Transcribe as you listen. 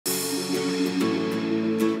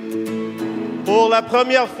Pour la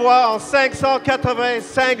première fois en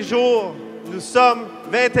 585 jours, nous sommes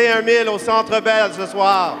 21 000 au Centre Bell ce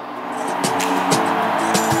soir.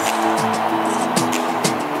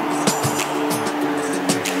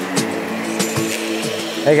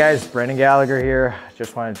 Hey guys, Brendan Gallagher here.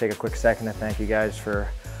 Just wanted to take a quick second to thank you guys for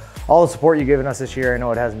all the support you've given us this year. I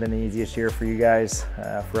know it hasn't been the easiest year for you guys,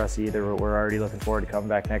 for us either. We're already looking forward to coming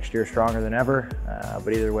back next year stronger than ever.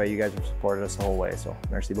 But either way, you guys have supported us the whole way, so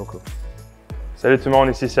merci beaucoup. Salut tout le monde,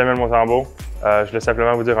 ici Samuel Montembeault. Je voulais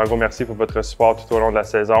simplement vous dire un gros merci pour votre support tout au long de la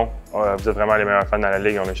saison. Vous êtes vraiment les meilleurs fans dans la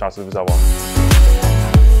ligue, on est chanceux de vous avoir.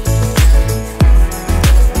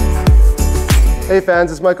 Hey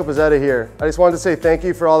fans, it's Michael Pizzetta here. I just wanted to say thank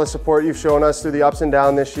you for all the support you've shown us through the ups and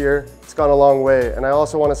downs this year. It's gone a long way. And I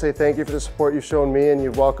also want to say thank you for the support you've shown me, and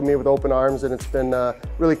you've welcomed me with open arms, and it's been a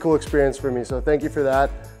really cool experience for me. So thank you for that,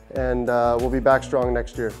 and we'll be back strong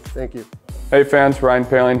next year. Thank you. Hey fans, Ryan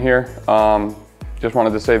Paling here. Just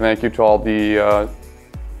wanted to say thank you to all the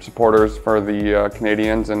supporters for the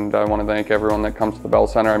Canadiens, and I want to thank everyone that comes to the Bell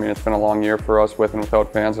Center. I mean, it's been a long year for us with and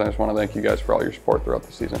without fans, and I just want to thank you guys for all your support throughout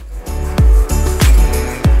the season.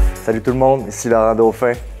 Salut tout le monde, ici Laurent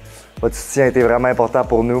Dauphin. Votre soutien a été vraiment important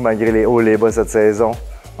pour nous malgré les hauts et les bas cette saison.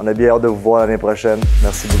 On a bien hâte de vous voir l'année prochaine.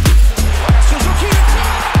 Merci beaucoup.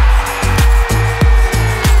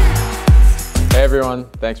 Hey everyone,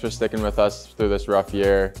 thanks for sticking with us through this rough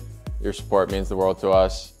year. Your support means the world to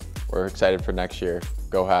us. We're excited for next year.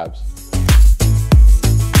 Go Habs.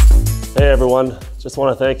 Hey everyone, just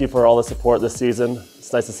want to thank you for all the support this season.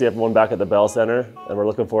 It's nice to see everyone back at the Bell Center, and we're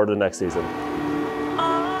looking forward to the next season.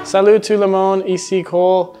 Salut tout le monde, ici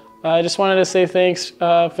Cole. I just wanted to say thanks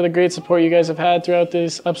for the great support you guys have had throughout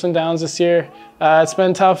these ups and downs this year. It's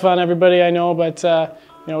been tough on everybody, I know, but you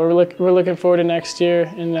know, we're looking forward to next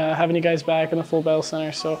year and having you guys back in the full Bell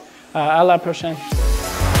Center. So, à la prochaine.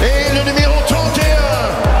 Et le numéro 31,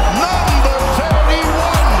 number 31,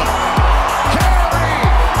 Carey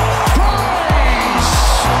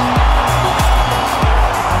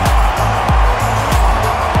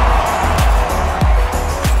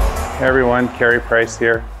Price. Hey everyone, Carey Price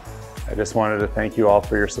here. I just wanted to thank you all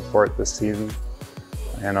for your support this season.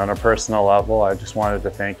 And on a personal level, I just wanted to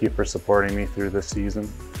thank you for supporting me through this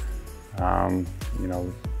season. You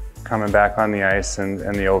know, coming back on the ice and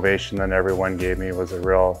the ovation that everyone gave me was a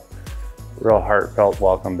real heartfelt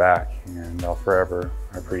welcome back, and I'll forever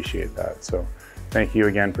appreciate that. So thank you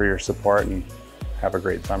again for your support, and have a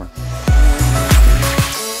great summer.